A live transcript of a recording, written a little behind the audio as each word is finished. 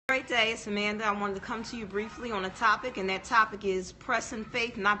day. It's Amanda. I wanted to come to you briefly on a topic, and that topic is pressing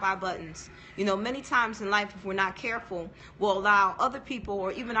faith, not by buttons. You know, many times in life, if we're not careful, we'll allow other people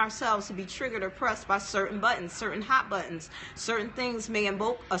or even ourselves to be triggered or pressed by certain buttons, certain hot buttons. Certain things may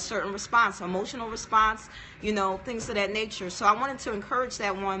invoke a certain response, emotional response, you know, things of that nature. So I wanted to encourage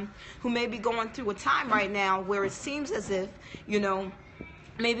that one who may be going through a time right now where it seems as if, you know,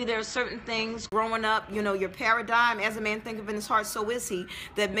 maybe there are certain things growing up, you know, your paradigm, as a man thinketh in his heart, so is he,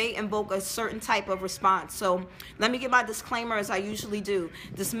 that may invoke a certain type of response. So let me give my disclaimer as I usually do.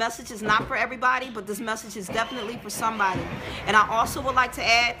 This message is not for everybody, but this message is definitely for somebody. And I also would like to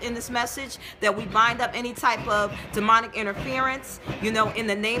add in this message that we bind up any type of demonic interference. You know, in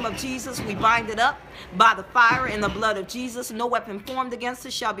the name of Jesus, we bind it up by the fire and the blood of Jesus. No weapon formed against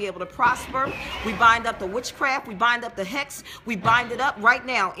us shall be able to prosper. We bind up the witchcraft. We bind up the hex. We bind it up right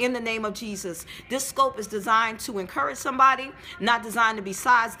now in the name of Jesus. This scope is designed to encourage somebody, not designed to be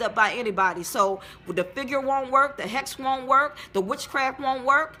sized up by anybody. So the figure won't work, the hex won't work, the witchcraft won't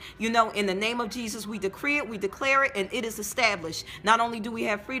work. You know, in the name of Jesus, we decree it, we declare it, and it is established. Not only do we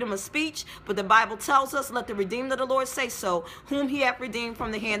have freedom of speech, but the Bible tells us, let the redeemed of the Lord say so, whom he hath redeemed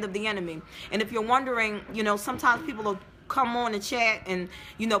from the hand of the enemy. And if you're wondering, you know, sometimes people will come on the chat and,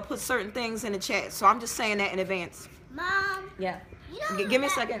 you know, put certain things in the chat. So I'm just saying that in advance. Mom. Yeah. You know Give me a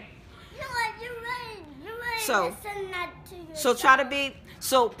second. You know what? You're ready So to send that to yourself. So try to be,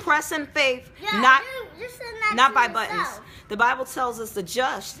 so pressing faith, Yeah, not you send that not to by yourself. buttons. The Bible tells us the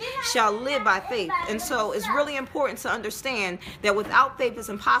just shall live by faith. And so it's really important to understand that without faith it's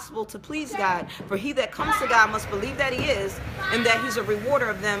impossible to please God. For he that comes to God must believe that he is, and that he's a rewarder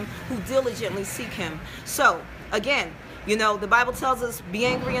of them who diligently seek him. So again, you know, the Bible tells us, be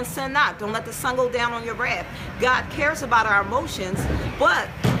angry and sin not. Don't let the sun go down on your wrath. God cares about our emotions, but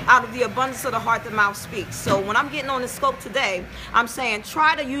out of the abundance of the heart, the mouth speaks. So when I'm getting on the scope today, I'm saying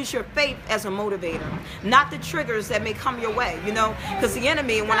try to use your faith as a motivator, not the triggers that may come your way, you know, because the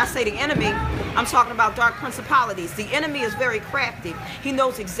enemy, and when I say the enemy, I'm talking about dark principalities. The enemy is very crafty. He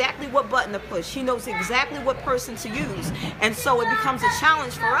knows exactly what button to push. He knows exactly what person to use. And so it becomes a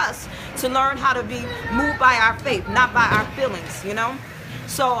challenge for us to learn how to be moved by our faith, not by our feelings, you know.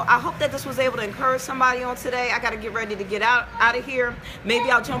 So I hope that this was able to encourage somebody on today. I got to get ready to get out of here. Maybe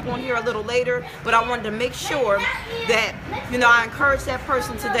I'll jump on here a little later, but I wanted to make sure that, you know, I encouraged that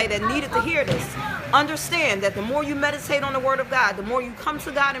person today that needed to hear this. Understand that the more you meditate on the word of God, the more you come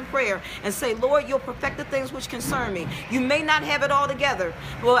to God in prayer and say, Lord, you'll perfect the things which concern me. You may not have it all together,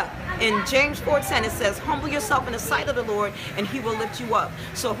 but in James 4:10 it says, humble yourself in the sight of the Lord and he will lift you up.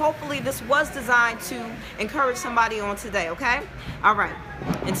 So hopefully this was designed to encourage somebody on today, okay? All right.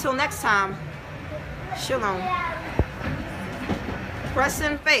 Until next time, shalom. Press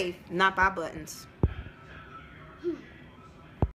in faith, not by buttons.